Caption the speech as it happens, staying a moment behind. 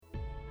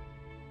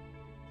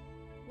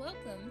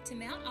Welcome to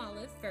Mount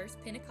Olive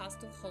First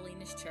Pentecostal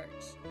Holiness Church.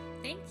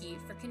 Thank you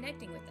for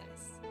connecting with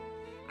us.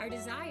 Our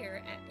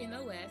desire at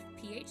MOF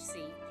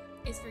PHC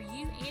is for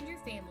you and your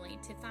family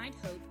to find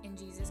hope in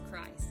Jesus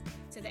Christ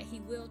so that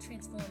He will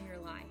transform your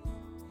life.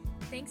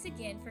 Thanks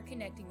again for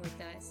connecting with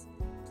us.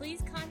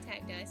 Please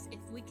contact us if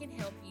we can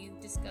help you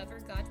discover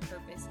God's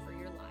purpose for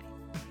your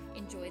life.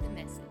 Enjoy the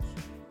message.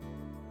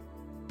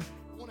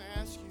 I want to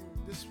ask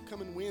you this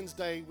coming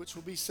Wednesday, which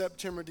will be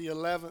September the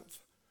 11th,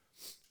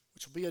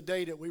 which will be a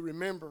day that we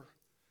remember,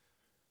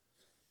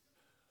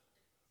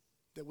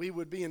 that we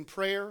would be in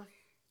prayer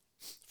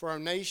for our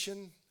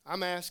nation.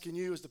 I'm asking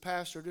you as the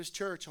pastor of this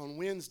church on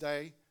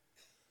Wednesday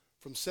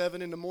from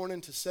 7 in the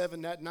morning to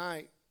 7 that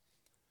night,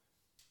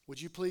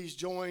 would you please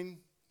join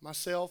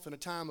myself in a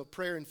time of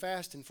prayer and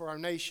fasting for our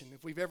nation?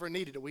 If we've ever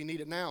needed it, we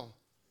need it now.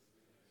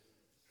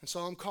 And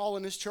so I'm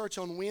calling this church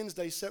on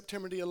Wednesday,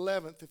 September the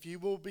 11th, if you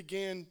will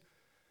begin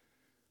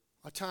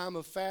a time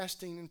of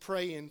fasting and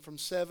praying from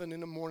 7 in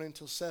the morning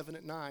until 7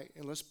 at night.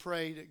 And let's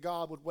pray that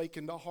God would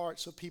waken the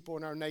hearts of people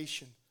in our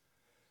nation.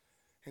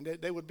 And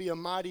that there would be a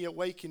mighty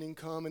awakening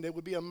come, and there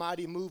would be a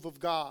mighty move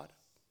of God.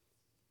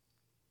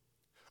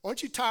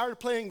 Aren't you tired of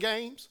playing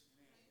games?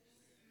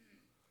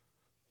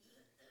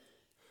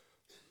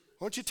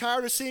 Aren't you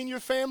tired of seeing your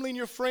family and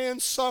your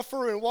friends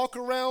suffer and walk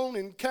around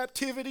in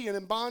captivity and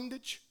in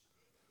bondage?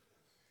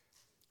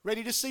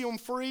 Ready to see them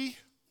free?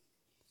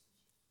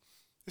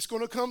 It's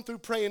going to come through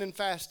praying and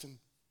fasting.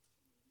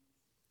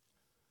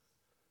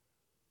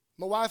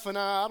 My wife and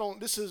I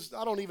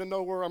don't even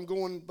know where I'm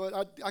going,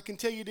 but I can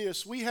tell you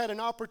this. We had an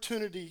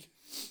opportunity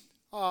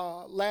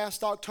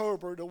last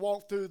October to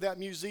walk through that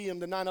museum,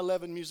 the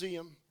 9/11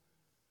 museum.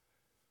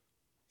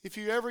 If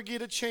you ever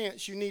get a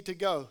chance, you need to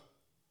go.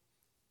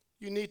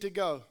 You need to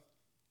go.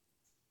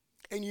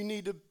 And you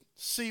need to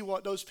see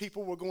what those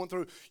people were going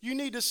through. You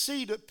need to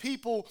see the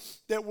people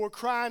that were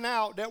crying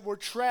out, that were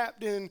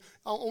trapped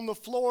on the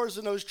floors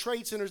in those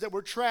trade centers, that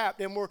were trapped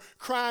and were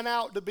crying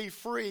out to be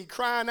free,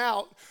 crying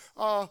out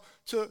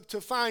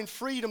to find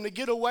freedom, to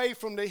get away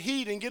from the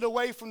heat and get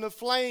away from the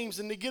flames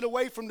and to get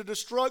away from the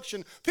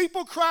destruction.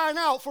 People crying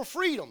out for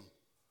freedom.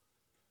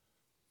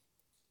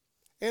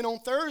 And on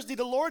Thursday,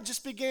 the Lord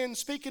just began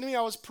speaking to me.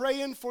 I was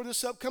praying for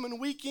this upcoming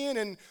weekend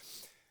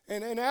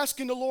and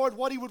asking the Lord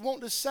what He would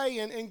want to say.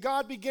 And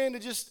God began to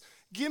just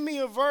give me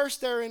a verse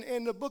there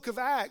in the book of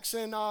Acts.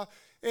 And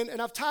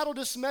I've titled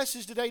this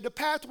message today, The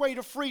Pathway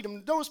to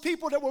Freedom. Those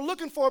people that were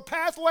looking for a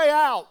pathway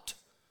out.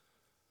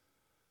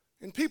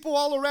 And people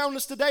all around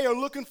us today are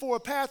looking for a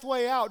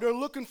pathway out. They're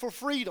looking for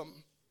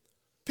freedom.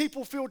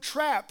 People feel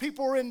trapped.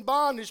 People are in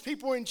bondage.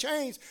 People are in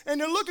chains.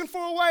 And they're looking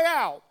for a way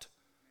out.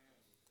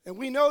 And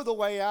we know the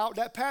way out.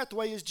 That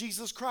pathway is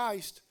Jesus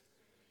Christ.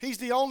 He's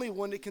the only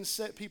one that can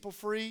set people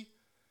free.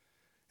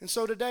 And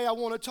so today I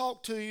want to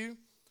talk to you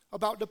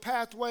about the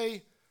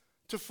pathway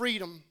to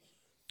freedom.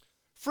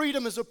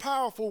 Freedom is a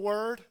powerful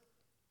word.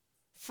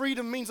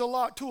 Freedom means a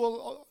lot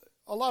to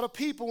a lot of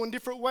people in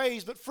different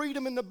ways, but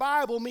freedom in the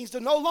Bible means to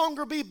no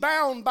longer be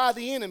bound by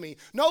the enemy,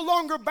 no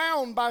longer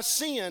bound by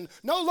sin,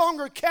 no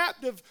longer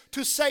captive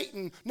to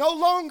Satan, no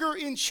longer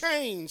in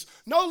chains,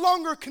 no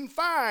longer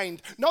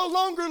confined, no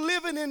longer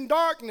living in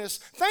darkness.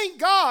 Thank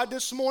God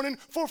this morning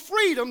for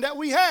freedom that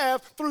we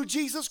have through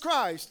Jesus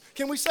Christ.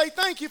 Can we say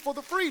thank you for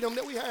the freedom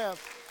that we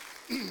have?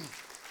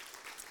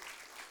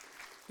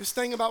 This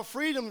thing about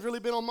freedom has really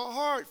been on my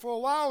heart for a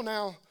while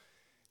now.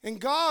 And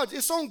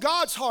it's on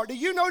God's heart. Do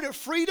you know that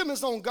freedom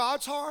is on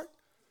God's heart?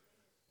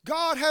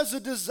 God has a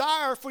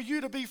desire for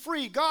you to be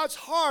free. God's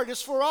heart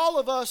is for all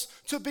of us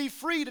to be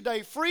free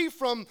today. Free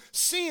from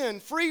sin,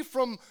 free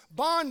from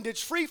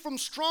bondage, free from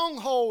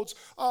strongholds,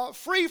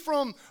 free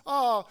from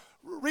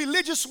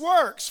religious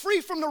works, free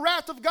from the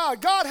wrath of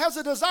God. God has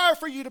a desire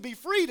for you to be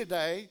free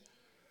today.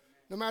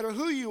 No matter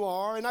who you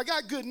are, and I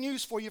got good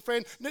news for you,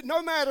 friend.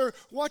 No matter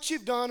what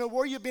you've done or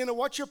where you've been or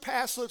what your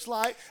past looks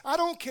like, I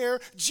don't care.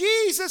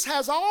 Jesus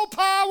has all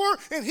power,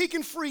 and He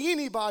can free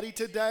anybody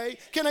today.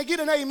 Can I get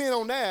an amen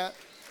on that?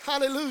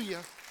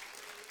 Hallelujah.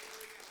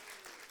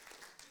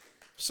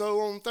 So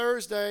on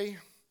Thursday,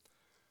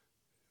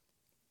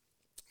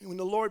 when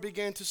the Lord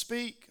began to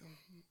speak,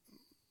 I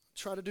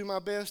try to do my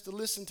best to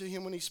listen to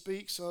Him when He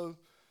speaks, so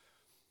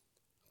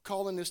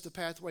calling this the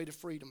pathway to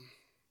freedom.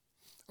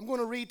 I'm going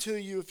to read to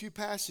you a few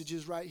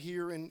passages right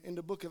here in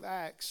the book of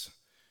Acts.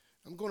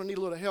 I'm going to need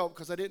a little help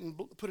because I didn't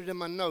put it in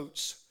my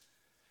notes.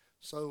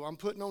 So I'm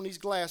putting on these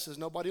glasses.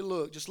 Nobody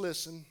look, just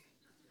listen.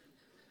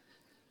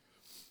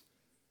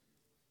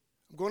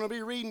 I'm going to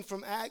be reading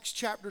from Acts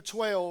chapter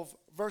 12,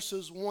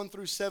 verses 1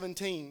 through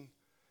 17.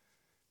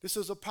 This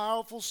is a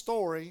powerful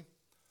story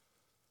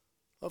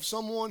of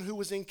someone who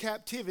was in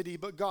captivity,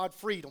 but God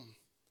freed him.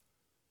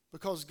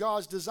 Because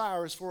God's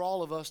desire is for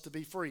all of us to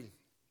be free.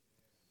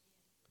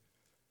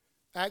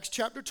 Acts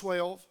chapter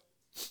 12,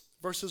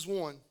 verses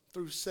 1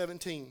 through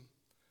 17.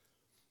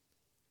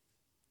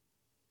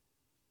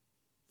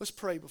 Let's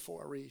pray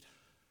before I read.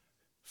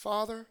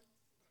 Father,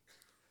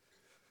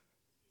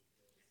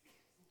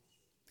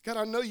 God,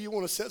 I know you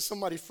want to set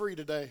somebody free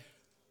today.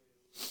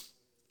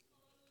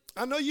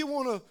 I know you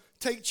want to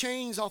take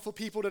chains off of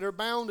people that are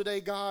bound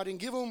today, God, and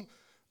give them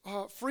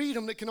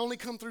freedom that can only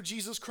come through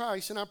Jesus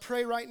Christ. And I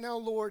pray right now,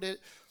 Lord, that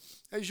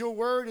as your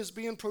word is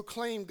being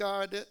proclaimed,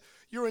 God, that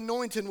your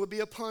anointing would be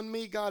upon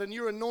me, God, and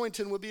your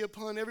anointing would be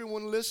upon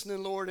everyone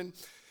listening, Lord. And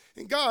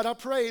God, I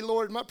pray,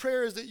 Lord, my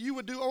prayer is that you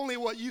would do only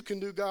what you can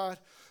do, God.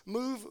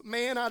 Move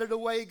man out of the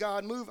way,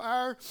 God. Move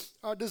our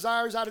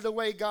desires out of the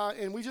way, God.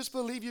 And we just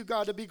believe you,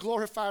 God, to be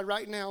glorified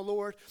right now,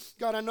 Lord.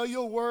 God, I know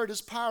your word is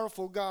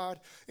powerful, God,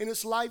 and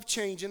it's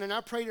life-changing. And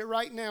I pray that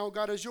right now,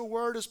 God, as your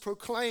word is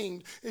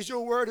proclaimed,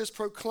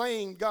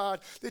 God,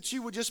 that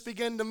you would just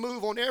begin to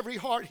move on every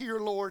heart here,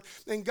 Lord.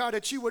 And God,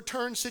 that you would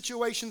turn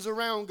situations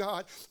around,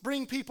 God.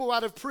 Bring people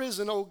out of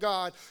prison, oh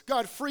God.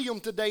 God, free them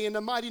today. In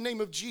the mighty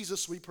name of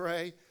Jesus, we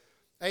pray.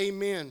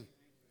 Amen.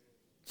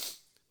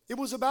 It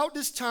was about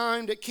this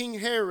time that King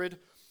Herod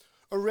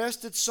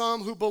arrested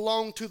some who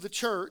belonged to the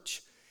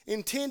church,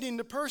 intending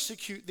to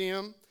persecute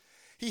them.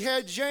 He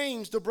had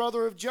James, the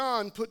brother of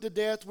John, put to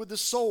death with the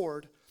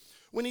sword.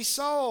 When he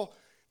saw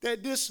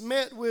that this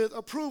met with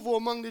approval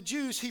among the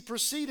Jews, he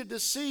proceeded to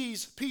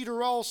seize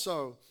Peter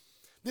also.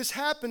 This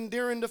happened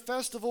during the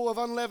festival of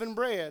unleavened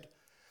bread.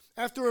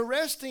 After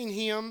arresting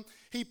him,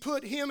 he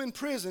put him in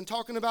prison,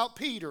 talking about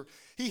Peter.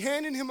 He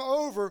handed him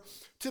over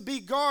to be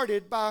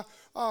guarded by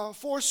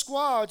 4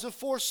 squads of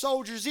 4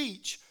 soldiers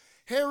each.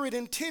 Herod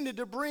intended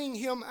to bring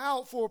him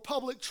out for a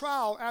public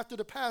trial after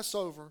the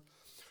Passover.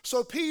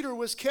 So Peter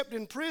was kept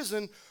in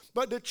prison,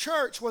 but the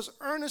church was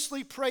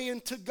earnestly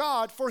praying to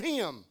God for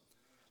him.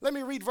 Let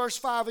me read verse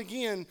 5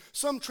 again.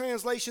 Some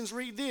translations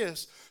read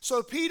this.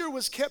 So Peter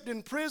was kept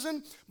in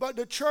prison, but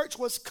the church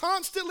was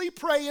constantly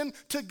praying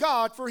to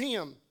God for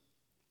him.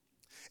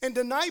 And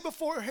the night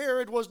before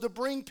Herod was to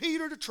bring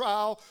Peter to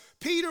trial,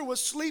 Peter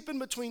was sleeping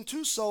between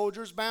 2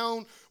 soldiers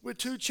bound with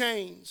 2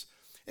 chains.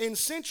 And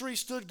sentries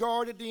stood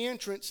guard at the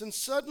entrance. And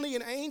suddenly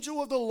an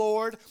angel of the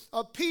Lord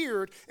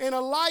appeared, and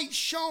a light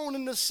shone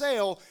in the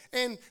cell.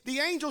 And the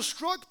angel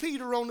struck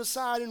Peter on the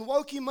side and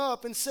woke him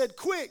up and said,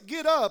 "Quick,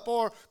 get up,"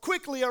 or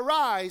 "Quickly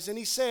arise." And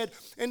he said,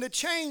 and the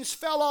chains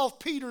fell off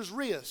Peter's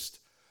wrist.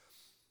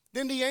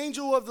 Then the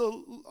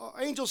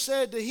angel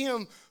said to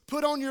him,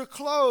 "Put on your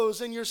clothes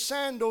and your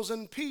sandals,"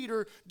 and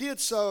Peter did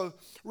so.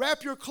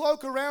 "Wrap your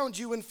cloak around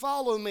you and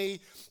follow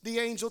me," the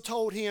angel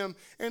told him.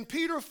 And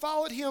Peter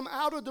followed him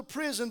out of the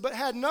prison, but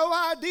had no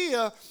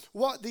idea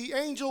what the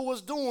angel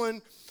was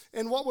doing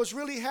and what was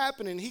really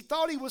happening. He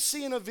thought he was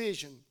seeing a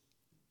vision.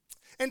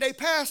 And they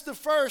passed the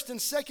 1st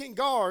and 2nd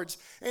guards,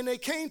 and they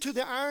came to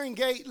the iron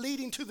gate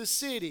leading to the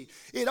city.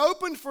 It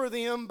opened for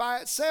them by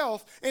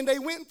itself, and they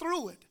went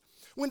through it.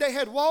 When they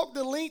had walked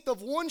the length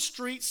of one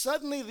street,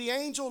 suddenly the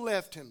angel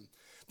left him.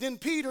 Then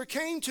Peter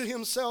came to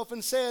himself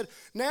and said,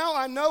 "Now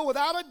I know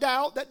without a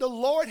doubt that the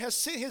Lord has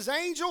sent his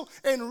angel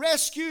and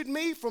rescued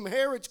me from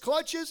Herod's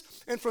clutches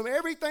and from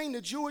everything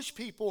the Jewish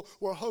people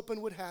were hoping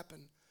would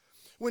happen."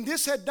 When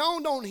this had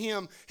dawned on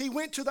him, he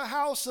went to the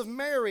house of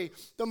Mary,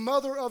 the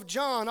mother of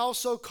John,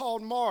 also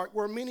called Mark,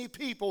 where many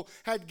people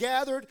had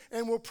gathered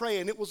and were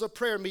praying. It was a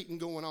prayer meeting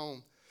going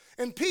on.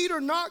 And Peter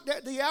knocked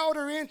at the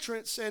outer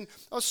entrance, and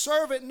a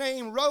servant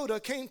named Rhoda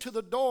came to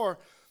the door,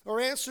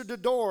 or answered the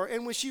door.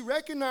 And when she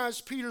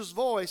recognized Peter's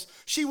voice,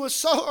 she was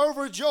so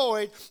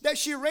overjoyed that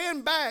she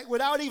ran back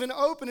without even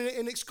opening it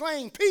and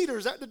exclaimed,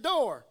 "Peter's at the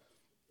door."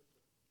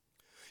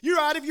 "You're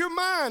out of your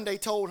mind," they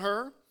told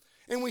her.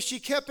 And when she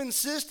kept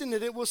insisting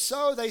that it was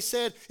so, they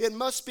said, "It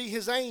must be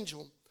his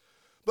angel."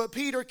 But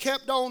Peter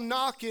kept on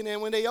knocking,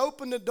 and when they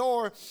opened the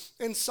door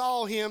and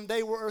saw him,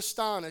 they were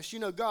astonished. You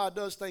know, God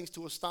does things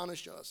to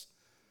astonish us.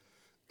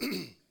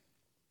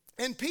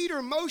 And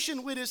Peter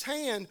motioned with his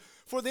hand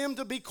for them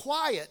to be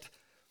quiet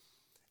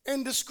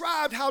and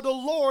described how the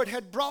Lord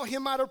had brought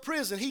him out of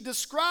prison. He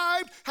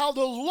described how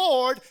the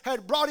Lord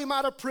had brought him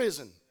out of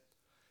prison.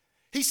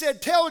 He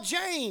said, "Tell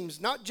James,"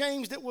 not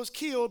James that was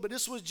killed, but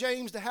this was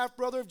James, the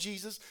half-brother of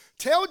Jesus.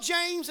 "Tell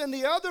James and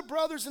the other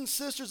brothers and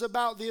sisters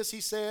about this,"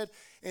 he said.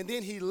 And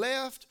then he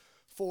left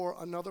for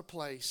another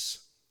place.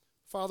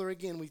 Father,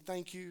 again, we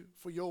thank you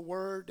for your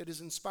word that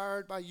is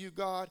inspired by you,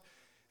 God.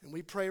 And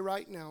we pray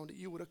right now that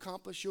you would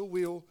accomplish your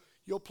will,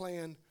 your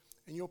plan,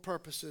 and your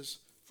purposes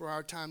for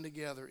our time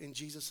together. In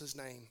Jesus'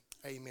 name,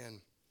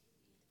 amen.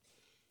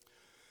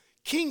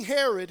 King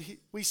Herod,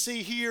 we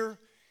see here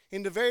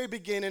in the very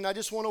beginning. I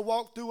just want to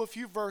walk through a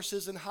few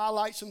verses and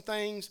highlight some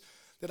things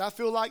that I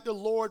feel like the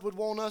Lord would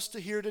want us to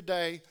hear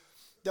today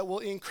that will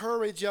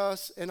encourage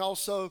us and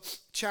also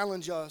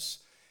challenge us.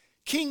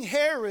 King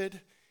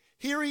Herod,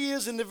 here he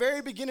is in the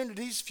very beginning of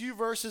these few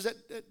verses at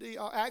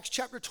Acts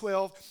chapter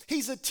 12.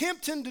 He's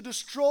attempting to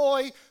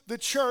destroy the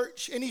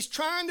church, and he's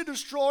trying to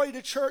destroy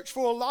the church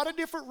for a lot of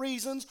different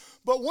reasons.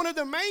 But one of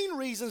the main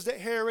reasons that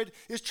Herod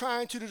is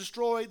trying to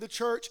destroy the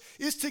church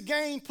is to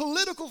gain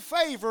political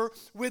favor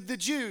with the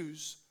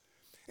Jews.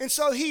 And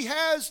so he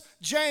has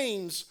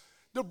James,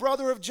 the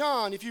brother of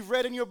John. If you've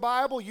read in your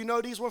Bible, you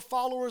know these were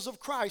followers of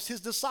Christ,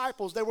 his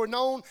disciples. They were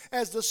known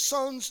as the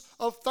sons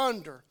of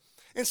thunder.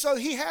 And so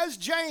he has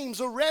James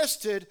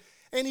arrested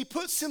and he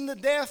puts him to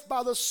death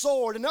by the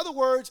sword. In other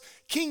words,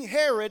 King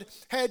Herod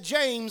had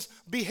James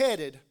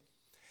beheaded.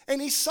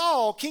 And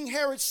King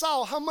Herod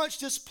saw how much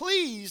this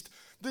pleased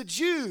the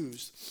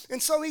Jews.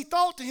 And so he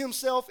thought to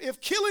himself,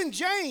 if killing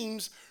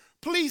James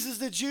pleases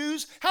the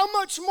Jews, how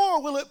much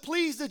more will it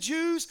please the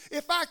Jews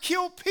if I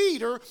kill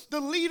Peter, the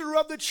leader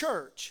of the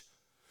church?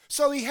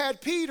 So he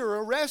had Peter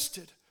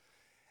arrested.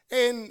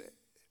 And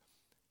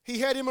he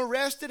had him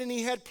arrested, and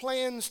he had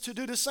plans to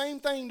do the same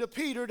thing to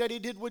Peter that he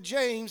did with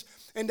James,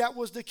 and that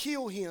was to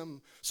kill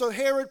him. So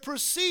Herod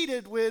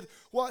proceeded with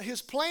what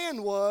his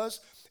plan was,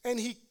 and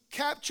he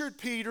captured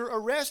Peter,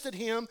 arrested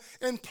him,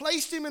 and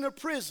placed him in a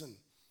prison.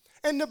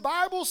 And the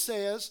Bible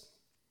says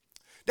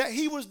that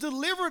he was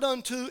delivered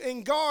unto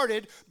and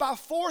guarded by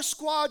 4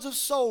 squads of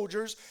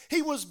soldiers.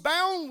 He was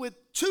bound with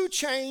 2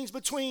 chains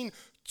between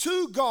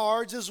 2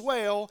 guards as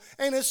well.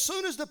 And as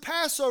soon as the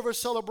Passover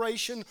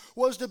celebration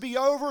was to be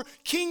over,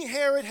 King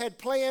Herod had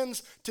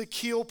plans to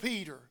kill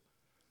Peter.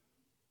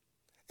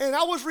 And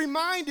I was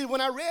reminded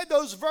when I read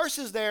those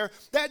verses there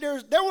that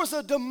there was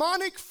a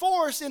demonic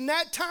force in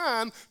that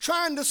time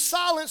trying to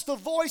silence the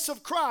voice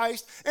of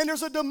Christ. And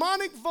there's a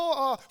demonic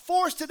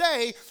force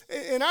today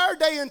in our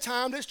day and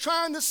time that's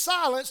trying to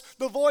silence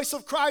the voice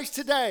of Christ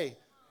today.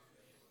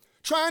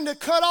 Trying to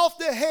cut off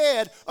the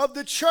head of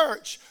the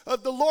church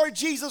of the Lord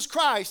Jesus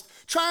Christ.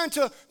 Trying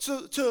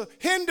to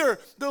hinder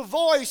the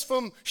voice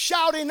from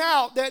shouting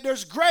out that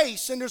there's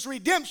grace and there's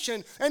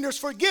redemption and there's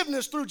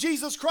forgiveness through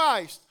Jesus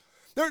Christ.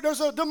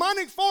 There's a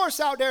demonic force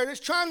out there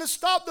that's trying to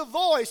stop the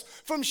voice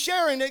from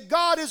sharing that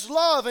God is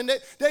love and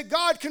that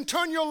God can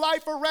turn your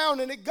life around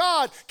and that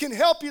God can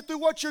help you through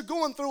what you're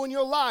going through in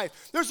your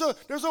life. There's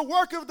a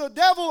work of the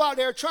devil out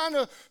there trying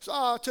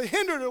to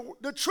hinder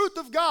the truth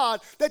of God,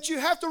 that you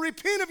have to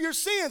repent of your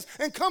sins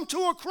and come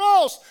to a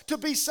cross to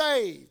be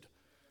saved.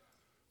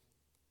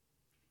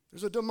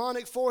 There's a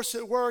demonic force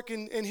at work,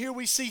 and here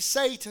we see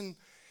Satan.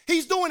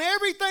 He's doing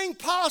everything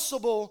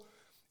possible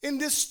in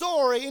this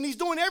story, and he's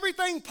doing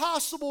everything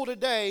possible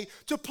today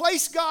to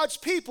place God's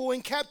people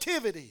in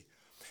captivity.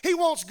 He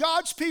wants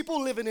God's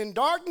people living in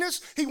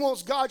darkness. He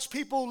wants God's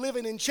people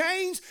living in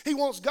chains. He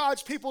wants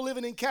God's people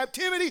living in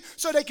captivity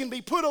so they can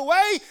be put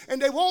away and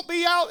they won't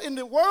be out in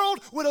the world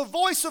with a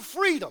voice of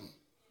freedom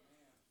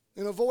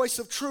and a voice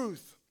of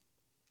truth.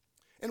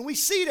 And we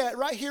see that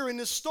right here in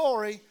this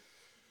story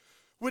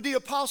with the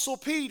Apostle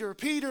Peter.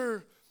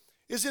 Peter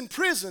is in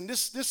prison.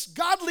 This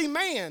godly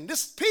man,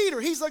 this Peter,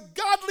 he's a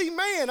godly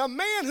man, a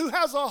man who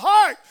has a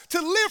heart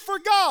to live for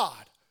God.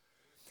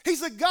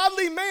 He's a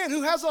godly man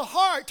who has a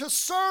heart to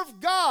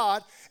serve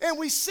God, and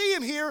we see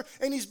him here,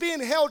 and he's being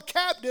held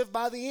captive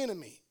by the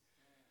enemy.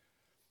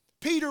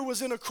 Peter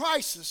was in a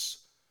crisis.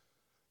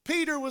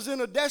 Peter was in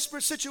a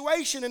desperate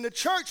situation, and the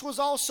church was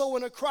also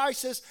in a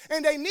crisis,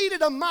 and they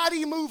needed a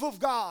mighty move of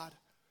God.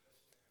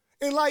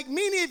 And like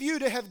many of you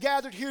that have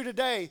gathered here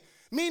today,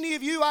 many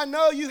of you, I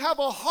know you have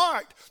a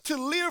heart to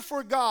live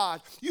for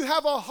God. You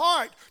have a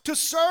heart to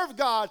serve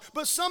God.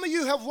 But some of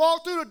you have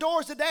walked through the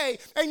doors today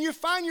and you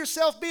find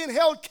yourself being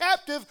held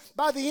captive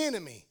by the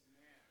enemy.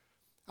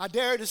 I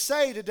dare to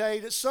say today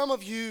that some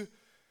of you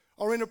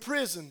are in a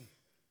prison.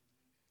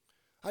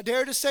 I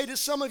dare to say that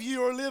some of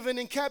you are living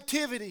in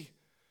captivity.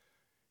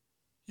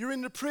 You're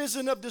in the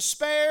prison of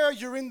despair.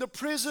 You're in the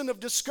prison of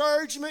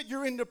discouragement.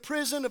 You're in the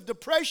prison of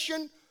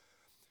depression.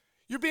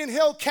 You're being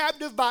held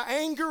captive by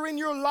anger in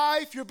your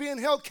life. You're being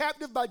held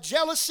captive by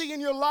jealousy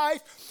in your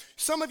life.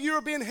 Some of you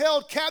are being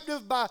held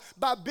captive by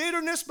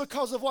bitterness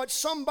because of what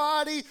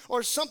somebody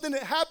or something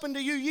that happened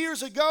to you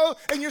years ago,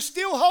 and you're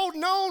still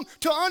holding on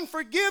to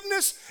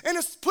unforgiveness, and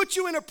it's put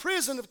you in a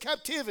prison of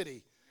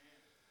captivity.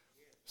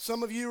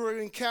 Some of you are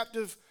in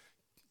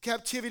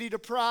captivity to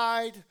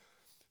pride.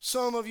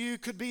 Some of you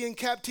could be in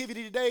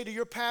captivity today to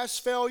your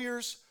past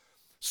failures.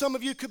 Some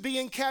of you could be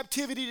in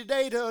captivity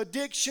today to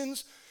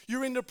addictions.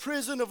 You're in the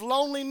prison of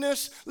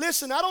loneliness.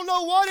 Listen, I don't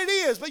know what it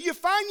is, but you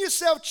find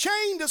yourself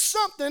chained to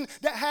something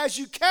that has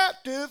you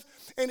captive,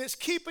 and it's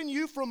keeping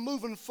you from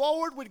moving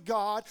forward with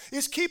God.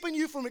 It's keeping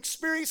you from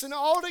experiencing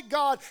all that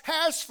God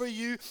has for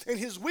you and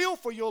His will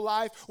for your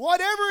life.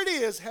 Whatever it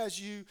is has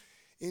you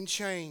in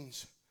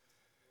chains,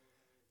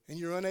 and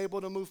you're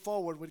unable to move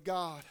forward with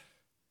God.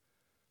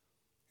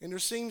 And there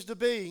seems to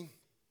be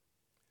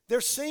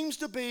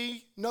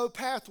no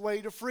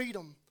pathway to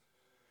freedom.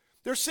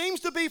 There seems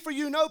to be for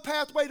you no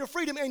pathway to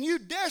freedom, and you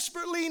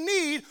desperately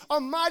need a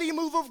mighty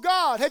move of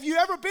God. Have you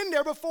ever been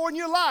there before in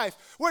your life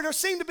where there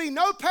seemed to be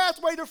no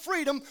pathway to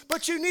freedom,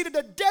 but you needed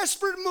a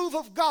desperate move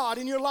of God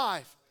in your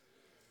life?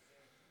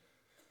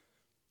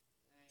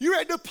 You're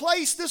at the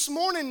place this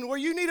morning where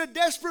you need a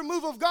desperate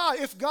move of God.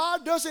 If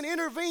God doesn't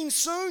intervene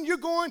soon, you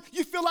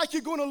feel like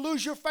you're going to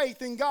lose your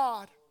faith in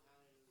God.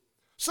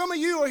 Some of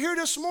you are here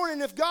this morning,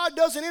 if God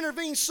doesn't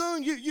intervene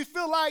soon, you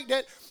feel like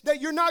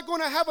that you're not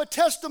going to have a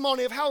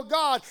testimony of how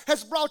God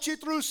has brought you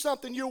through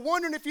something. You're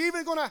wondering if you're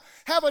even going to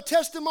have a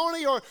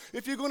testimony or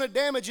if you're going to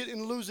damage it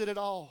and lose it at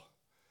all.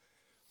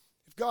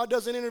 If God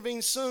doesn't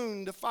intervene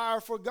soon, the fire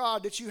for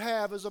God that you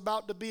have is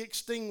about to be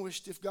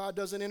extinguished if God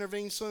doesn't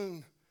intervene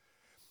soon.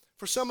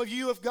 For some of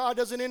you, if God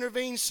doesn't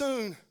intervene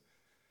soon,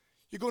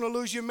 you're going to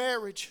lose your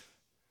marriage.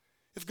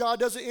 If God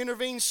doesn't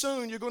intervene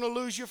soon, you're going to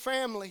lose your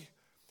family.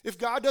 If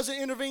God doesn't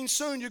intervene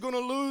soon, you're going to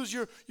lose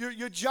your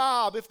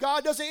job. If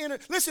God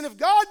doesn't listen, if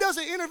God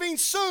doesn't intervene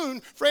soon,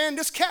 friend,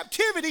 this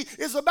captivity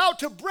is about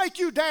to break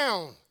you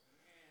down.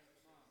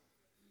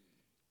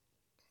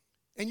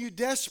 And you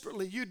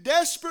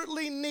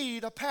desperately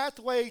need a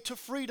pathway to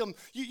freedom.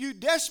 You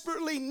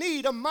desperately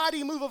need a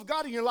mighty move of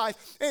God in your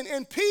life.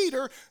 And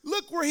Peter,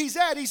 look where he's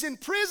at. He's in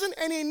prison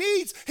and he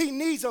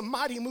needs a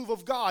mighty move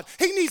of God.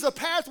 He needs a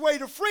pathway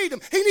to freedom.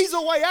 He needs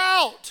a way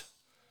out.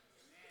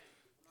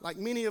 Like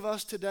many of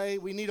us today,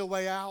 we need a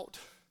way out.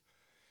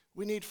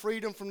 We need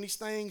freedom from these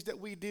things that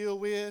we deal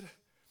with.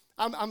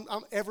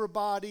 I'm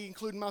everybody,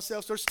 including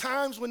myself. There's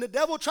times when the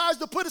devil tries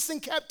to put us in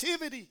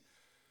captivity.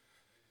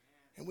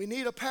 And we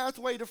need a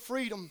pathway to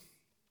freedom.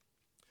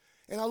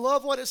 And I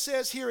love what it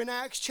says here in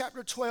Acts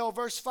chapter 12,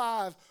 verse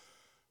 5.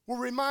 We're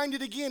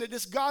reminded again that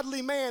this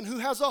godly man who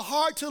has a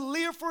heart to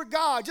live for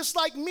God, just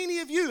like many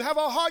of you have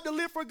a heart to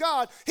live for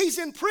God, he's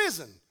in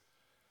prison.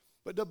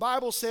 But the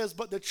Bible says,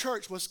 but the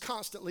church was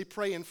constantly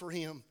praying for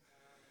him.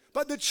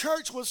 But the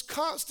church was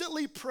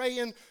constantly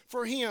praying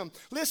for him.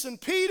 Listen,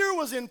 Peter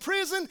was in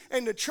prison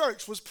and the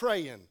church was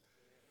praying.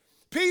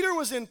 Peter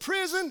was in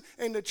prison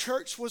and the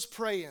church was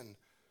praying.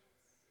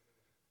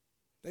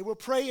 They were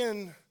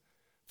praying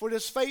for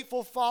this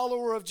faithful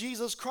follower of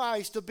Jesus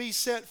Christ to be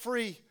set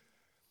free.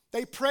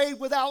 They prayed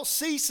without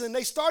ceasing.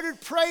 They started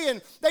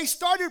praying. They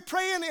started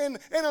praying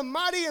in a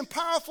mighty and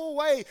powerful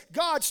way.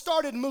 God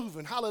started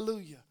moving.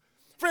 Hallelujah.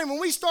 Friend,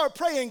 when we start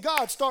praying,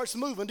 God starts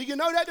moving. Do you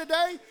know that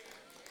today?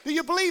 Do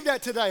you believe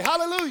that today?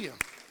 Hallelujah.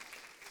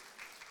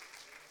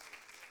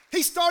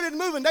 He started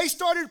moving. They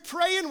started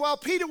praying while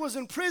Peter was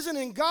in prison,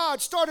 and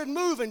God started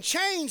moving.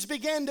 Chains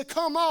began to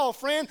come off,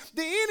 friend.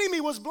 The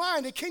enemy was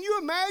blinded. Can you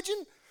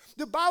imagine?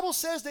 The Bible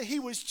says that he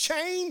was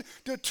chained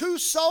to two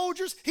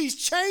soldiers. He's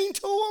chained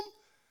to them.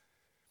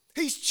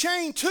 He's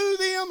chained to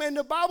them, and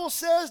the Bible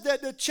says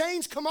that the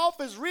chains come off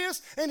his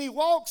wrists, and he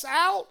walks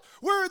out.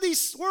 Where are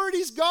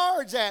these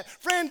guards at?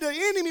 Friend, the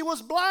enemy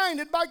was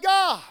blinded by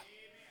God.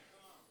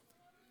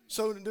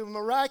 So the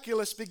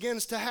miraculous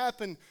begins to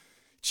happen.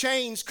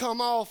 Chains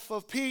come off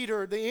of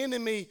Peter. The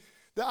enemy,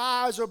 the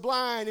eyes are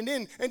blind. And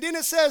then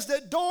it says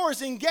that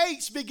doors and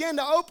gates begin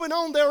to open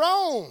on their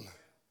own.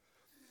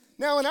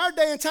 Now, in our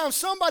day and time,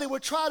 somebody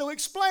would try to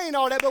explain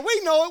all that, but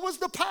we know it was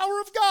the power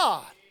of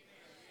God.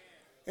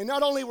 And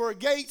not only were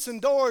gates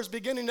and doors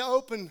beginning to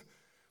open,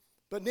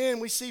 but then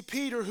we see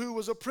Peter, who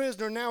was a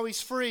prisoner, now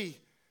he's free.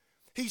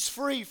 He's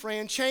free,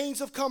 friend. Chains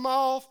have come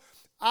off.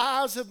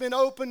 Eyes have been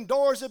opened.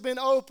 Doors have been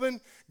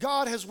opened.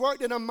 God has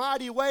worked in a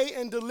mighty way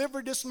and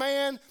delivered this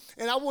man.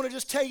 And I want to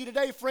just tell you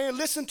today, friend,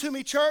 listen to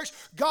me, church.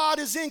 God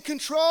is in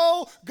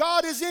control.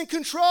 God is in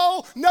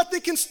control.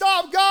 Nothing can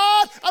stop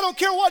God. I don't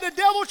care what the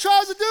devil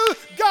tries to do.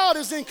 God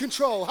is in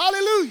control.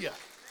 Hallelujah.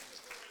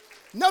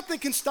 Nothing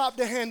can stop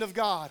the hand of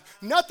God.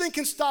 Nothing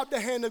can stop the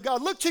hand of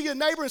God. Look to your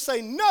neighbor and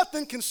say,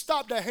 nothing can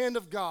stop the hand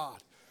of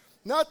God.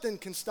 Nothing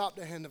can stop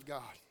the hand of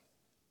God.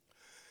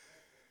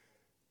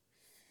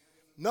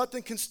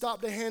 Nothing can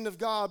stop the hand of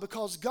God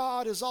because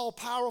God is all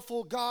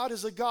powerful. God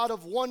is a God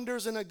of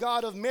wonders and a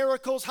God of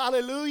miracles.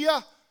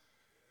 Hallelujah.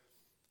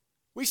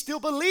 We still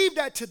believe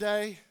that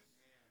today.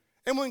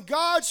 And when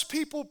God's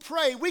people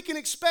pray, we can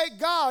expect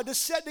God to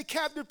set the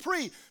captive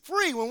free.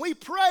 When we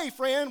pray,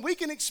 friend, we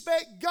can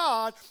expect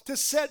God to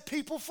set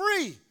people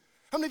free.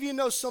 How many of you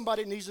know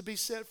somebody needs to be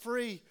set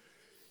free?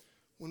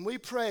 When we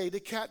pray, the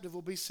captive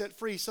will be set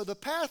free. So the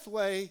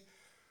pathway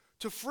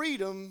to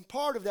freedom,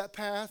 part of that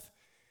path,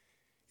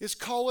 is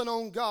calling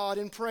on God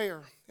in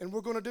prayer. And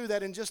we're going to do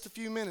that in just a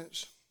few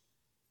minutes.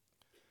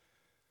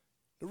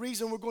 The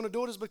reason we're going to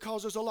do it is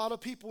because there's a lot of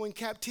people in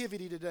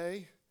captivity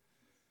today.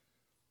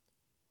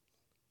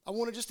 I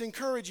want to just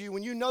encourage you,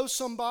 when you know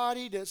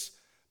somebody that's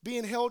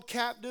being held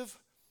captive,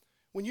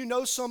 when you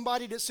know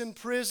somebody that's in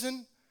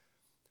prison,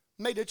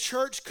 may the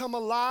church come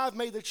alive,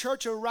 may the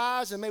church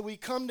arise, and may we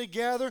come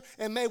together,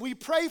 and may we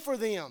pray for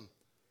them.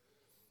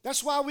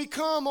 That's why we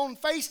come on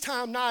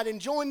FaceTime night and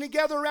join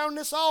together around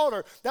this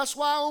altar. That's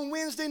why on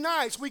Wednesday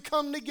nights we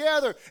come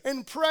together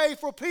and pray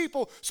for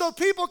people so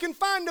people can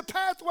find the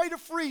pathway to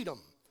freedom.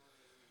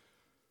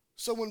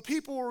 So when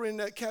people are in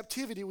that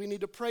captivity, we need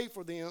to pray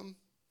for them.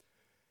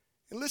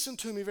 And listen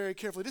to me very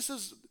carefully.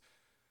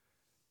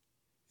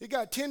 It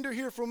got tender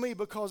here for me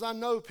because I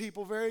know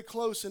people very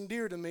close and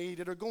dear to me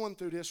that are going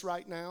through this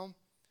right now.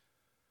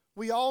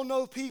 We all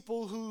know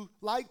people who,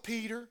 like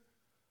Peter,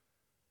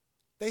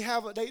 they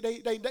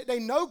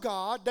know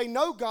God. They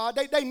know God.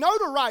 They know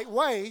the right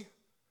way.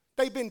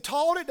 They've been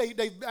taught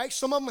it.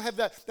 Some of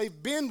them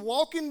they've been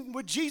walking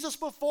with Jesus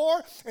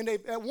before, and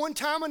at one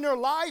time in their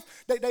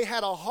life, they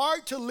had a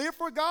heart to live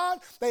for God.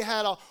 They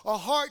had a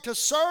heart to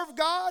serve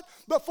God.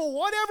 But for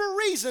whatever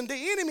reason,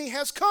 the enemy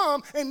has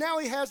come, and now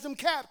he has them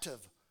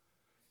captive.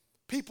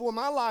 People in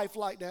my life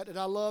like that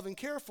I love and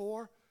care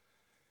for.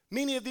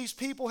 Many of these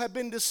people have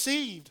been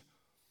deceived.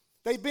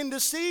 They've been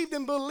deceived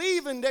in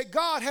believing that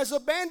God has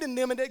abandoned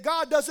them and that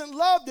God doesn't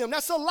love them.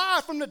 That's a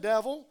lie from the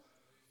devil.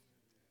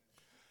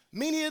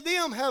 Many of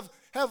them have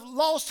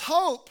lost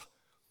hope.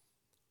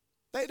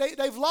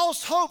 They've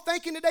lost hope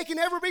thinking that they can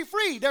ever be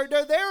free. They're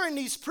there in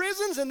these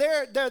prisons and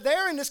they're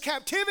there in this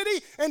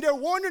captivity and they're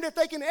wondering if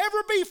they can ever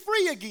be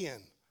free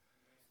again.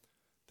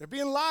 They're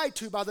being lied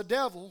to by the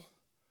devil.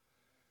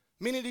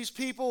 Many of these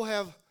people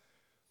have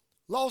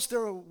lost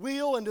their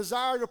will and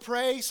desire to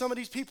pray. Some of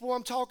these people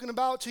I'm talking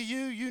about to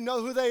you, you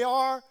know who they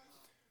are.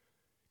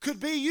 Could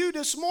be you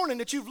this morning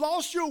that you've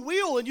lost your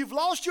will and you've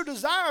lost your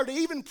desire to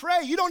even pray.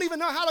 You don't even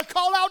know how to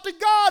call out to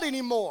God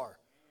anymore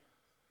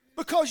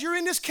because you're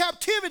in this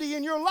captivity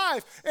in your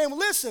life. And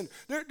listen,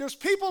 there's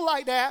people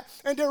like that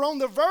and they're on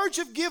the verge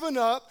of giving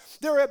up.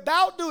 They're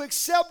about to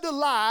accept the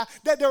lie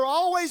that they're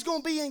always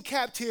going to be in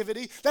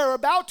captivity. They're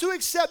about to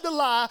accept the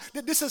lie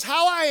that this is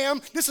how I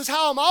am, this is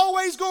how I'm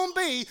always going to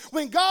be,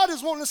 when God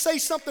is wanting to say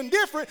something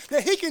different,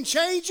 that he can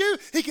change you,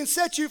 he can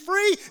set you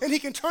free, and he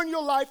can turn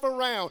your life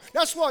around.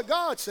 That's what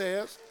God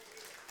says.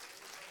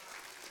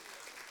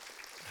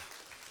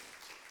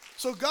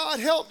 So God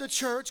help the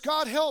church.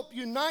 God help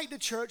unite the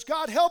church.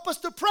 God help us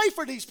to pray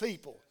for these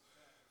people.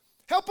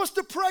 Help us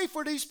to pray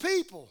for these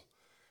people.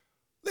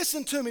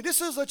 Listen to me. This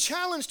is a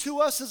challenge to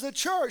us as a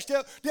church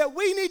that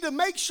we need to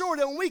make sure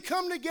that when we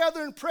come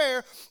together in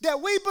prayer,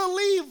 that we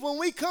believe when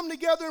we come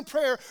together in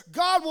prayer,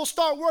 God will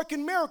start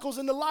working miracles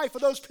in the life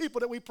of those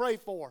people that we pray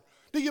for.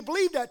 Do you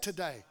believe that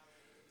today?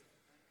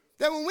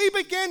 That when we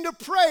begin to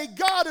pray,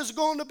 God is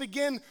going to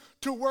begin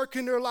to work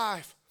in their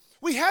life.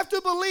 We have to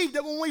believe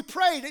that when we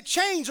pray that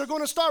chains are going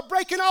to start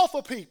breaking off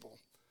of people.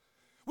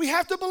 We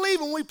have to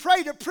believe when we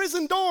pray that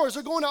prison doors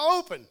are going to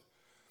open.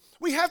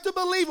 We have to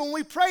believe when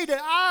we pray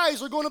that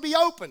eyes are going to be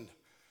opened.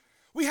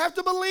 We have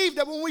to believe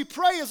that when we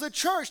pray as a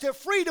church that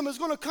freedom is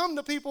going to come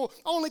to people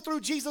only through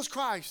Jesus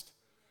Christ.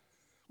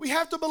 We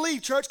have to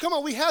believe, church. Come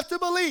on, we have to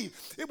believe.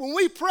 When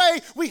we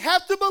pray, we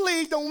have to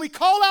believe that when we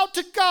call out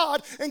to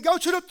God and go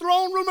to the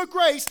throne room of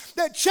grace,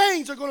 that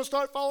chains are going to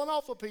start falling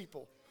off of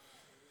people.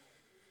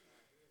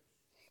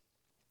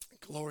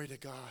 Glory to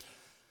God.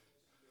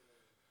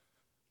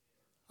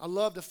 I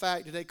love the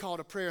fact that they called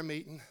a prayer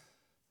meeting.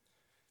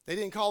 They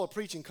didn't call a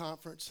preaching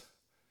conference.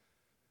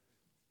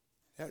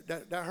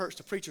 That hurts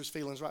the preacher's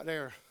feelings right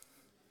there.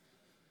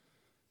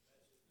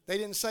 They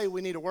didn't say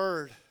we need a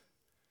word.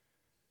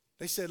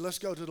 They said, let's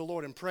go to the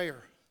Lord in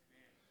prayer.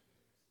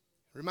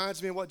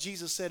 Reminds me of what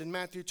Jesus said in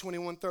Matthew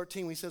 21:13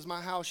 when he says,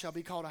 my house shall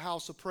be called a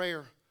house of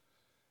prayer.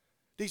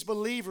 These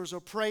believers are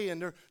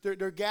praying.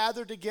 They're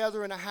gathered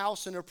together in a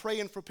house and they're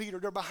praying for Peter.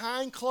 They're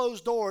behind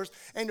closed doors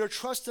and they're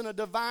trusting a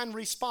divine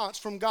response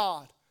from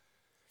God.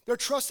 They're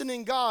trusting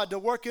in God to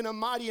work in a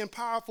mighty and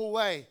powerful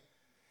way.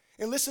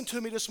 And listen to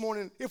me this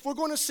morning. If we're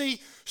going to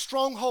see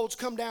strongholds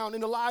come down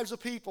in the lives of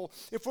people,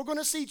 if we're going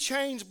to see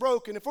chains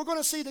broken, if we're going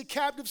to see the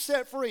captive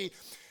set free,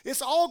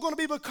 it's all going to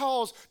be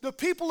because the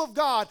people of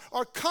God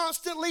are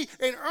constantly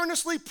and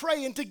earnestly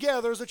praying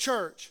together as a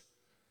church.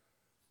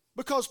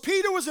 Because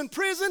Peter was in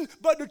prison,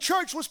 but the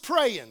church was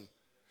praying.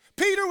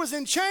 Peter was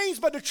in chains,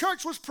 but the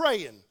church was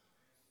praying.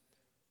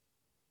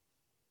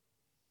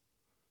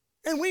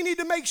 And we need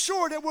to make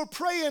sure that we're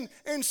praying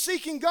and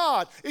seeking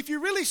God. If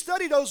you really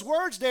study those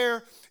words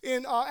there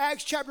in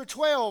Acts chapter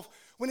 12,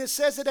 when it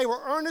says that they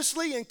were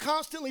earnestly and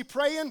constantly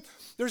praying,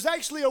 there's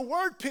actually a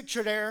word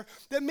picture there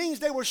that means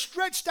they were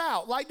stretched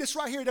out, like this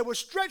right here. They were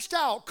stretched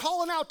out,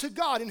 calling out to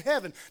God in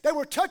heaven. They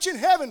were touching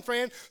heaven,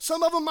 friend.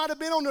 Some of them might have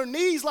been on their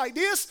knees like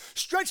this,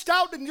 stretched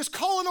out and just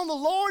calling on the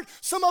Lord.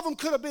 Some of them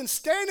could have been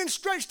standing,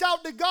 stretched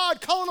out to God,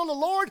 calling on the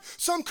Lord.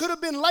 Some could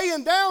have been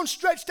laying down,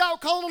 stretched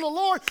out, calling on the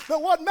Lord.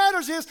 But what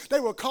matters is they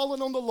were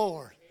calling on the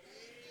Lord.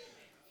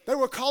 They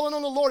were calling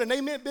on the Lord, and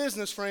they meant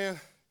business, friend.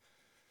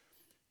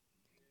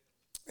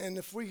 And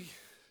if we're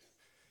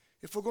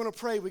going to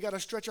pray, we got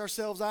to stretch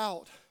ourselves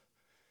out.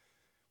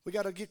 We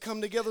got to come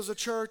together as a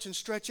church and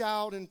stretch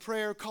out in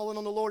prayer, calling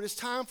on the Lord. It's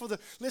time for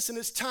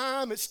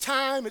it's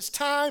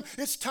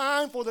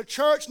time for the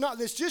church, not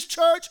this just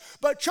church,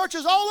 but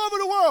churches all over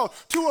the world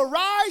to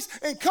arise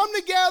and come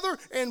together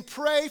and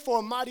pray for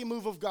a mighty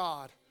move of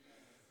God.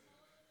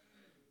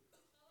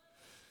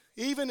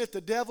 Even if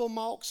the devil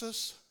mocks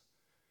us,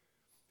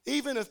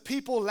 even if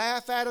people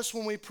laugh at us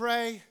when we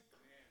pray,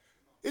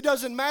 it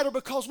doesn't matter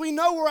because we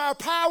know where our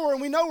power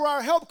and we know where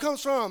our help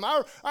comes from.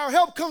 Our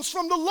help comes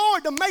from the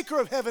Lord, the maker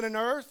of heaven and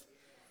earth.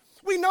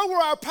 We know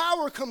where our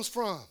power comes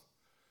from.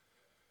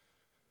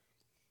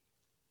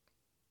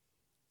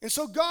 And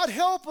so God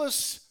help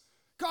us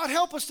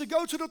to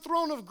go to the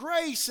throne of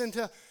grace and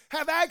to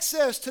have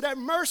access to that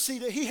mercy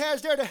that he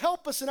has there to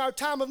help us in our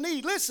time of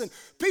need. Listen,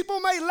 people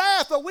may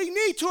laugh, but we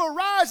need to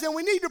arise and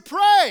we need to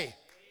pray.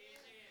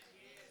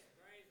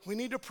 We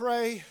need to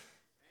pray.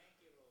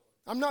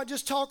 I'm not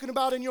just talking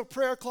about in your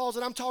prayer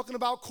closet. I'm talking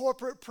about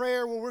corporate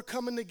prayer where we're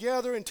coming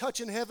together and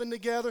touching heaven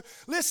together.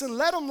 Listen,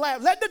 let them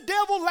laugh. Let the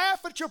devil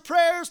laugh at your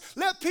prayers.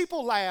 Let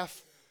people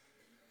laugh.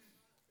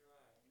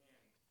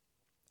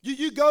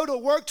 You go to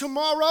work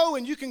tomorrow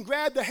and you can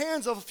grab the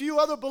hands of a few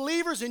other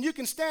believers and you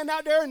can stand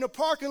out there in the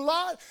parking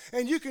lot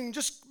and you can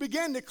just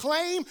begin to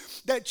claim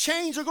that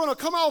chains are going to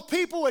come off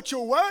people at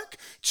your work.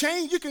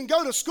 You can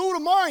go to school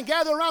tomorrow and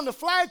gather around the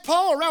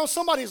flagpole, around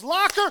somebody's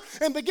locker,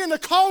 and begin to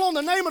call on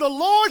the name of the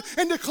Lord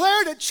and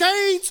declare that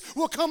chains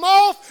will come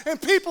off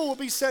and people will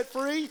be set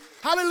free.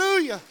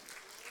 Hallelujah.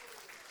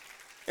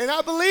 And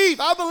I believe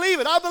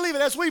it.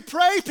 As we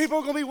pray, people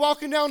are going to be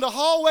walking down the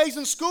hallways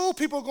in school.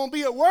 People are going to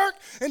be at work,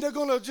 and they're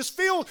going to just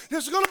feel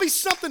there's going to be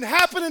something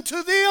happening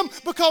to them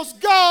because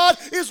God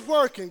is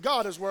working.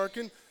 God is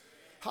working.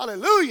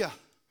 Hallelujah.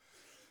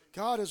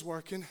 God is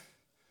working.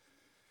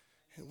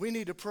 And we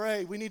need to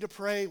pray. We need to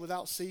pray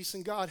without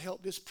ceasing. God,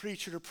 help this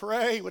preacher to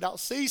pray without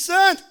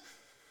ceasing.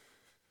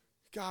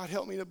 God,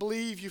 help me to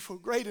believe you for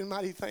great and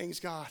mighty things,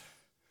 God.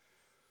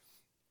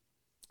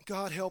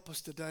 God, help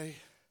us today.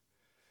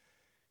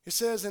 It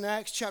says in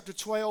Acts chapter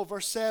 12,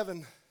 verse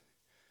 7,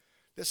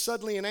 that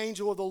suddenly an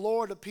angel of the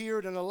Lord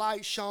appeared and a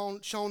light shone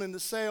in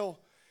the cell.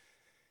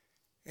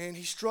 And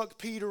he struck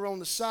Peter on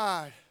the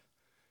side.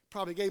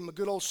 Probably gave him a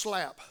good old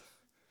slap.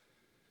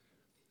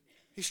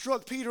 He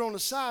struck Peter on the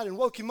side and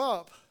woke him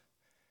up.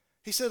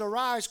 He said,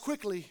 "Arise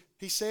quickly,"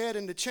 he said,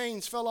 and the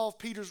chains fell off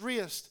Peter's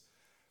wrist.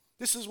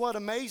 This is what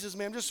amazes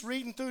me. I'm just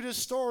reading through this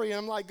story, and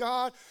I'm like,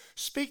 God,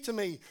 speak to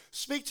me.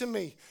 Speak to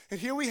me. And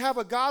here we have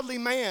a godly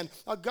man.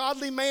 A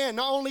godly man.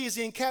 Not only is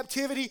he in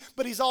captivity,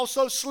 but he's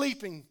also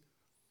sleeping.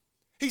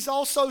 He's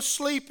also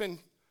sleeping.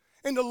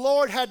 And the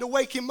Lord had to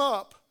wake him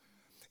up.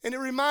 And it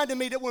reminded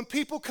me that when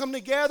people come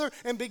together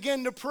and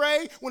begin to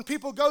pray, when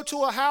people go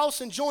to a house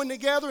and join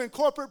together in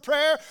corporate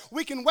prayer,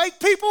 we can wake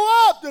people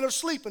up that are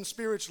sleeping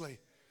spiritually.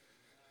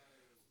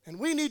 And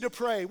we need to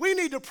pray. We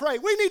need to pray.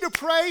 We need to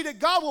pray that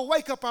God will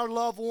wake up our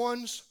loved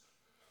ones.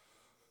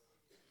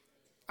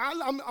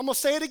 I'm going to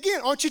say it again.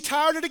 Aren't you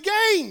tired of the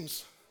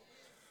games?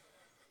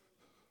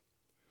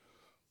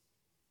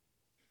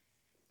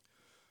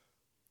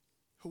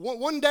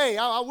 One day,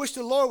 I wish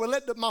the Lord would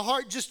let my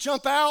heart just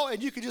jump out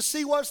and you could just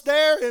see what's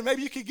there and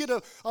maybe you could get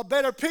a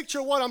better picture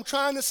of what I'm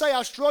trying to say.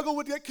 I struggle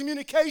with that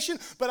communication,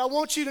 but I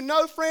want you to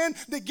know, friend,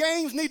 the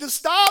games need to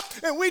stop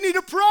and we need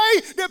to pray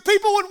that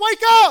people would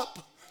wake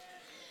up.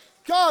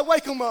 God,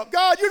 wake them up.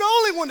 God, you're the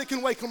only one that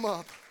can wake them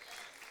up.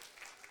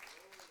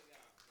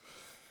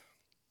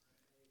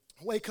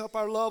 Wake up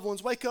our loved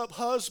ones. Wake up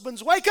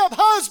husbands. Wake up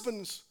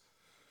husbands.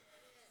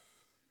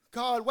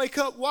 God, wake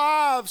up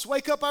wives.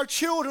 Wake up our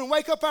children.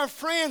 Wake up our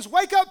friends.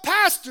 Wake up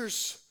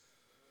pastors.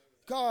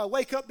 God,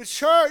 wake up the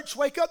church.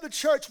 Wake up the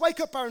church.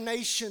 Wake up our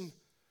nation.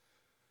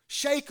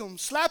 Shake them.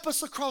 Slap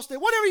us across there.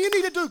 Whatever you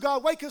need to do,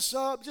 God, wake us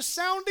up. Just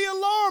sound the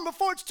alarm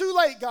before it's too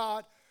late,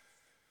 God.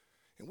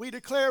 And we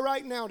declare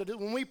right now that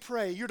when we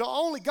pray, you're the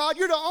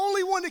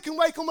only one that can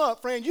wake them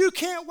up, friend. You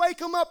can't wake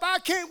them up. I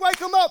can't wake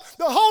them up.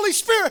 The Holy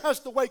Spirit has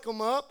to wake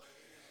them up.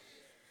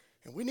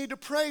 And we need to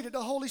pray that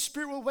the Holy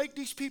Spirit will wake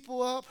these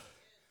people up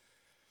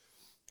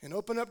and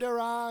open up their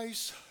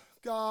eyes.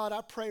 God,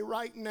 I pray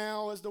right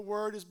now as the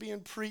word is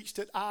being preached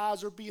that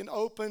eyes are being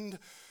opened.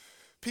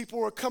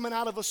 People are coming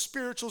out of a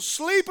spiritual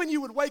sleep and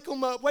you would wake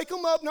them up. Wake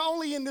them up not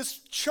only in this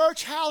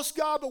church house,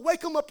 God, but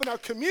wake them up in our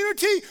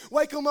community.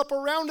 Wake them up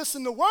around us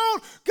in the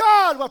world.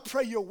 God, I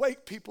pray you'll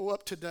wake people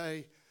up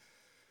today.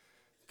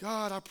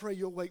 God, I pray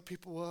you'll wake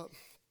people up.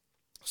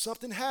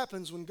 Something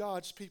happens when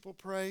God's people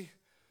pray.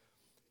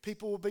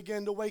 People will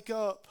begin to wake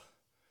up.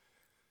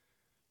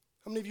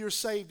 How many of you are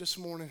saved this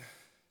morning?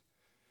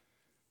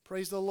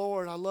 Praise the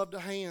Lord. I love the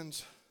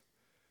hands.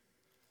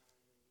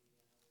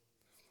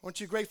 Aren't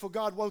you grateful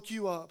God woke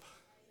you up?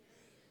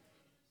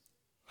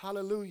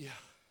 Hallelujah.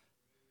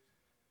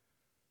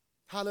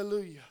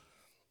 Hallelujah.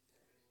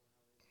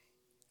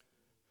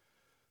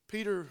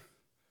 Peter,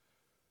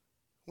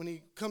 when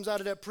he comes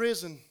out of that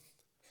prison,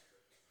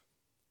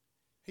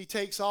 he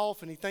takes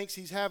off and he thinks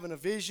he's having a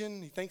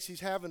vision. He thinks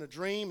he's having a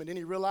dream. And then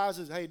he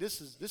realizes, hey, this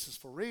is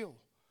for real.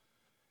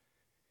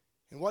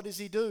 And what does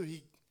he do?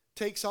 He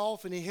takes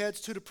off and he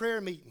heads to the prayer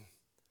meeting.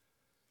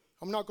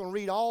 I'm not going to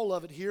read all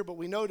of it here, but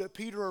we know that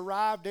Peter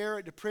arrived there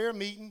at the prayer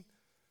meeting,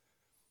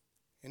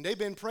 and they've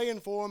been praying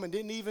for him and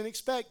didn't even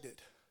expect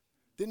it.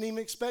 Didn't even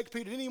expect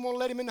Peter. Didn't even want to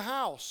let him in the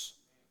house.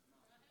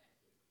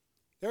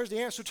 There's the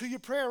answer to your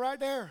prayer right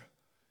there.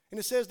 And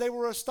it says they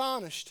were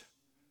astonished.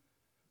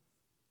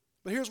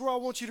 But here's where I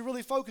want you to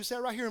really focus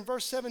at right here in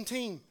verse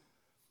 17.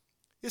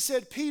 It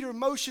said Peter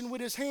motioned with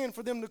his hand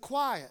for them to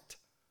quiet.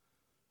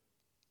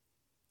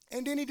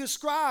 And then he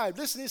described,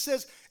 listen, it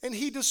says, and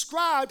he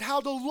described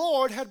how the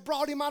Lord had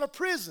brought him out of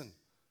prison.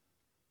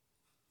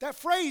 That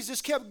phrase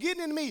just kept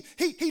getting into me.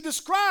 He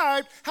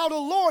described how the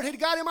Lord had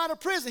got him out of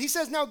prison. He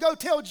says, now go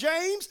tell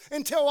James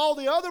and tell all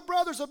the other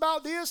brothers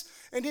about this.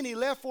 And then he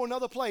left for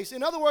another place.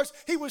 In other words,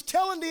 he was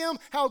telling them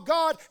how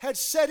God had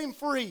set him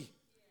free.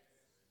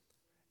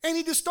 And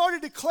he just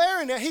started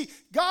declaring that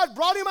God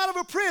brought him out of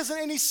a prison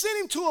and he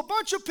sent him to a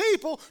bunch of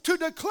people to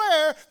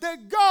declare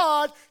that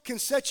God can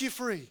set you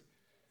free.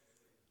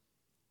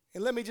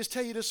 And let me just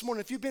tell you this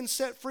morning, if you've been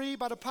set free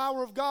by the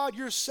power of God,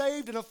 you're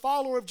saved and a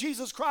follower of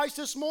Jesus Christ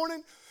this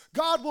morning,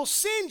 God will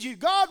send you.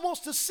 God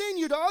wants to send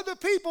you to other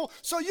people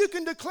so you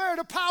can declare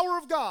the power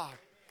of God.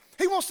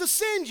 He wants to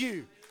send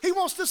you. He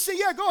wants to see,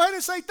 yeah, go ahead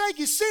and say, thank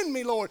you. Send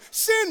me, Lord.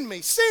 Send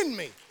me, send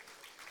me.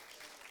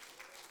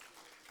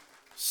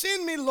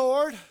 Send me,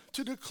 Lord,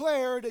 to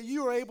declare that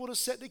you are able to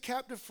set the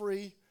captive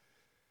free.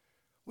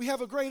 We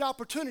have a great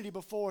opportunity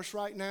before us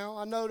right now.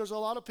 I know there's a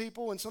lot of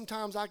people, and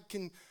sometimes I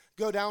can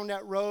go down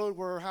that road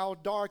where how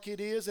dark it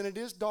is, and it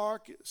is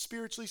dark,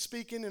 spiritually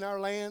speaking, in our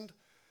land.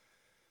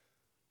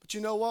 But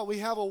you know what? We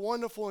have a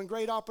wonderful and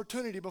great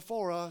opportunity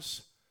before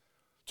us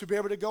to be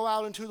able to go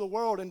out into the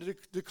world and to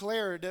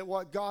declare that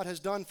what God has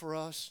done for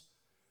us.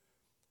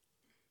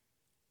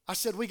 I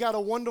said we got a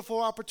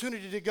wonderful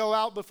opportunity to go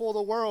out before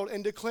the world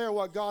and declare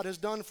what God has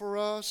done for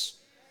us.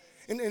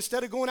 And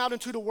instead of going out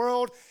into the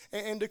world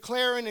and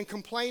declaring and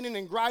complaining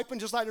and griping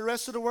just like the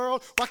rest of the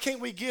world, why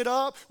can't we get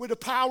up with the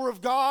power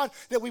of God,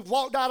 that we've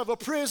walked out of a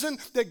prison,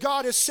 that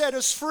God has set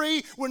us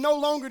free, we're no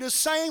longer the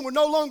same, we're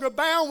no longer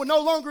bound, we're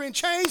no longer in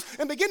chains,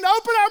 and begin to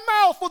open our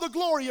mouth for the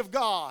glory of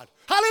God.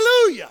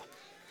 Hallelujah!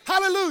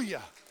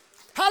 Hallelujah!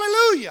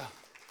 Hallelujah!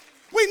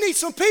 We need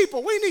some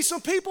people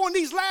in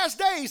these last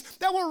days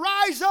that will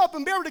rise up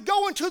and be able to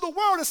go into the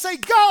world and say,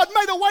 God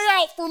made a way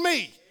out for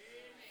me.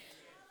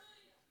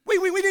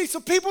 We need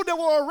some people that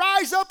will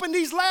rise up in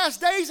these last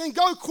days and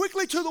go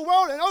quickly to the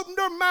world and open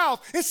their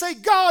mouth and say,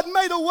 God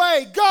made a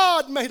way,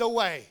 God made a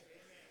way.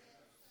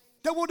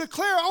 That will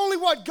declare only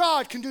what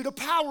God can do, the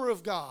power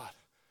of God.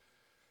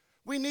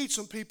 We need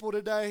some people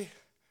today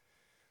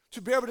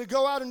to be able to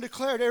go out and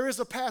declare there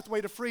is a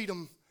pathway to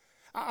freedom.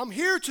 I'm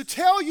here to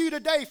tell you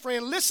today,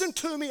 friend, listen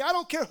to me. I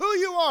don't care who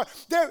you are.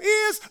 There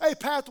is a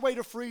pathway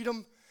to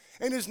freedom,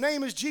 and his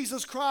name is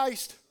Jesus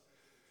Christ.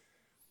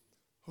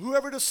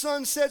 Whoever the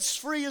Son sets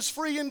free is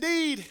free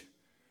indeed.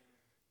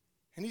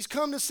 And he's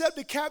come to set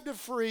the captive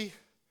free.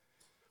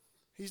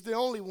 He's the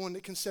only one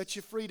that can set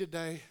you free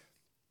today.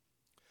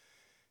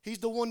 He's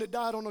the one that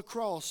died on the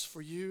cross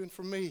for you and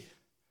for me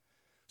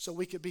so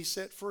we could be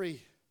set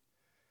free.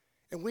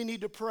 And we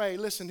need to pray.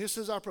 Listen, this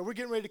is our prayer. We're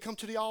getting ready to come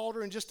to the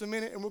altar in just a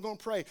minute, and we're going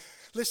to pray.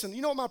 Listen,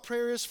 you know what my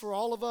prayer is for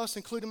all of us,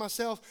 including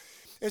myself,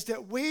 is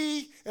that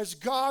we as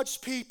God's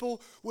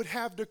people would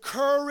have the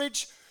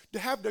courage, to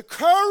have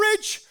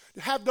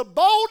the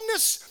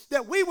boldness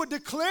that we would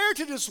declare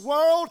to this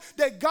world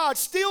that God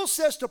still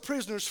sets the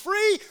prisoners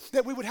free,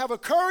 that we would have a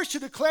courage to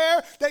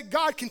declare that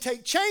God can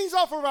take chains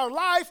off of our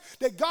life,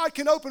 that God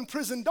can open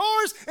prison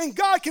doors, and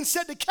God can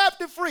set the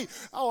captive free.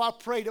 Oh, I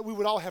pray that we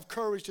would all have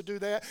courage to do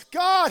that.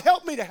 God,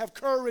 help me to have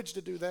courage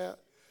to do that.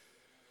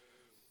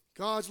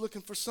 God's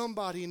looking for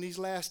somebody in these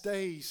last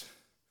days.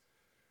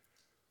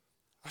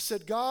 I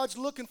said, God's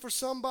looking for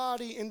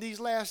somebody in these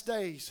last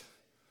days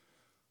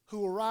who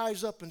will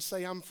rise up and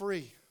say, I'm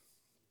free.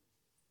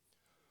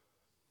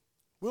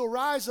 We'll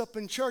rise up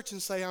in church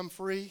and say, I'm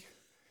free.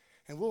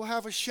 And we'll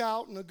have a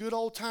shout and a good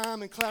old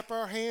time and clap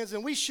our hands,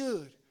 and we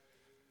should.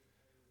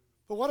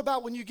 But what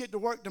about when you get to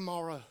work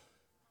tomorrow?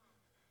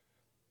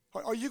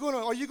 Are you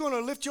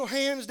gonna lift your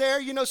hands there?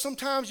 You know,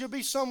 sometimes you'll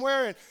be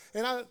somewhere,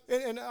 and I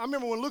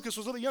remember when Lucas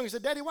was a little young, he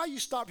said, Daddy, why you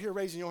stop here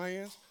raising your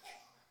hands?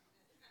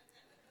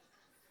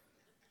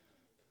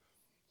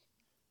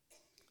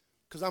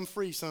 Because I'm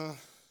free, son.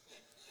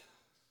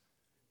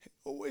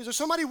 Is there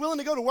somebody willing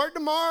to go to work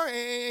tomorrow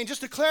and just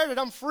declare that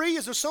I'm free?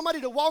 Is there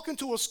somebody to walk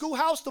into a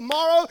schoolhouse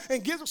tomorrow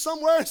and get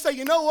somewhere and say,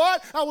 you know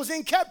what? I was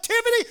in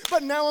captivity,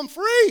 but now I'm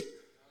free.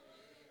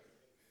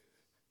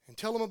 And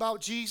tell them about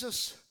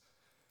Jesus.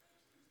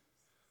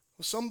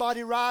 Will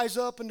somebody rise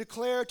up and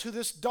declare to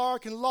this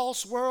dark and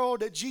lost world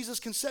that Jesus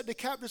can set the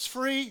captives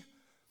free?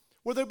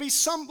 Will there be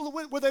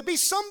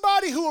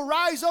somebody who will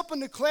rise up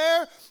and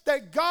declare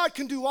that God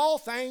can do all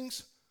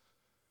things?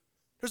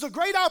 There's a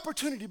great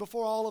opportunity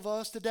before all of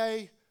us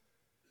today,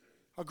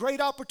 a great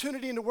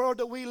opportunity in the world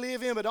that we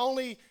live in, but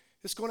only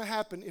it's going to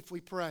happen if we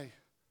pray.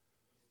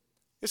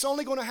 It's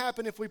only going to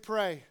happen if we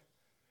pray.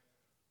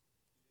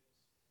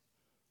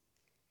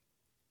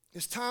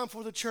 It's time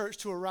for the church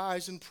to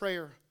arise in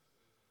prayer.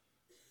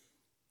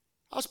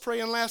 I was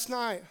praying last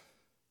night.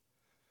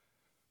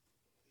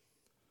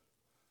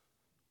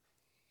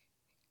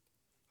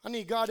 I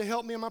need God to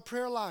help me in my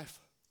prayer life.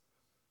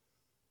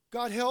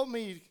 God, help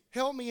me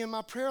in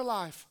my prayer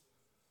life.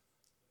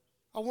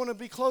 I want to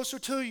be closer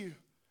to you.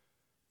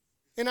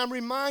 And I'm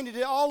reminded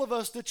that all of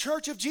us, the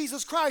Church of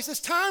Jesus Christ, it's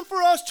time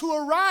for us to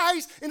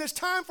arise and it's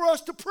time for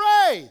us to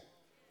pray.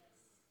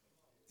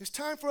 It's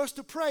time for us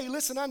to pray.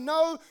 Listen, I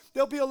know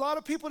there'll be a lot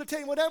of people that tell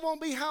you, well, that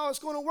won't be how it's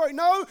going to work.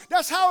 No,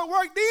 that's how it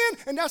worked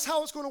then, and that's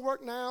how it's going to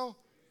work now.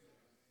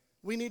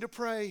 We need to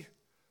pray.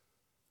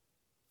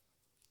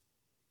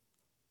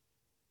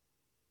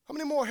 How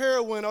many more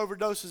heroin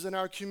overdoses in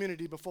our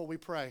community before we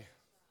pray?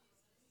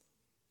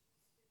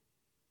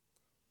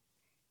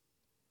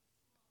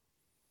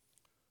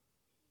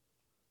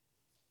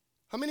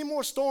 How many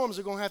more storms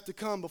are going to have to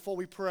come before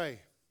we pray?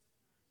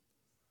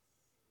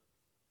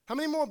 How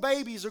many more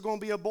babies are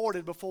going to be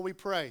aborted before we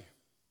pray?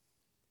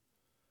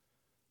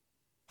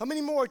 How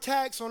many more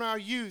attacks on our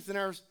youth and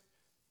our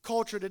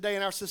culture today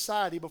in our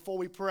society before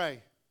we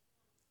pray?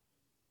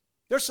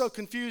 They're so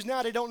confused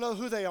now they don't know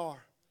who they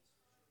are.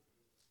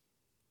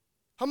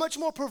 How much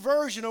more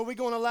perversion are we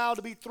going to allow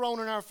to be thrown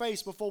in our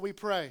face before we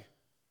pray?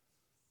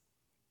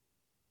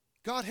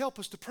 God help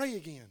us to pray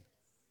again.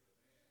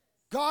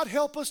 God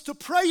help us to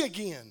pray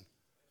again.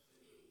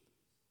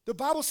 The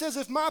Bible says,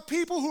 if my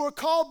people who are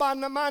called by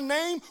my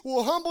name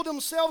will humble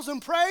themselves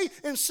and pray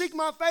and seek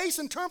my face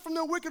and turn from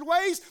their wicked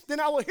ways, then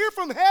I will hear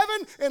from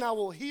heaven and I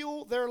will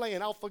heal their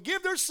land. I'll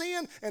forgive their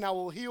sin and I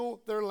will heal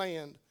their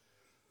land.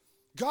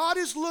 God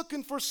is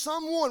looking for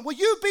someone. Will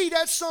you be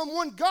that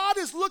someone? God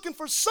is looking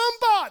for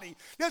somebody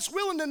that's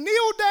willing to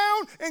kneel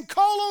down and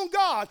call on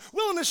God,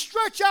 willing to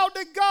stretch out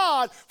to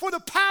God for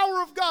the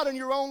power of God in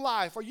your own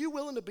life. Are you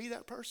willing to be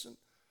that person?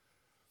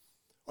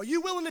 Are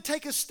you willing to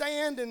take a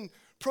stand and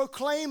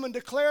proclaim and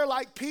declare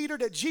like Peter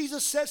that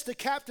Jesus sets the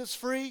captives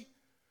free?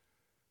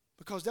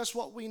 Because that's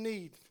what we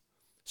need.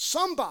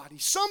 Somebody,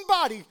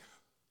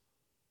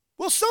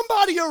 will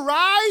somebody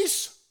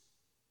arise?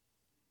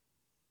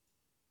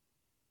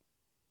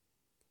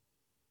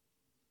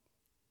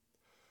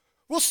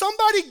 Will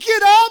somebody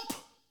get up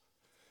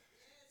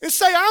and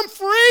say, I'm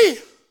free?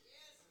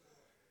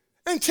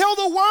 And tell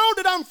the world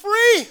that I'm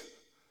free?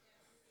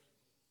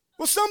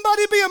 Will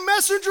somebody be a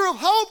messenger of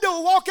hope that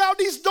will walk out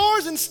these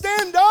doors and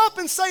stand up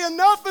and say,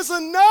 enough is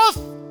enough?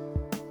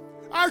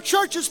 Our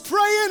church is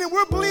praying and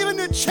we're believing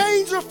that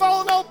chains are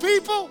falling off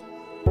people.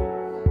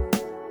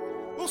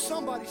 Will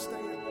somebody stand?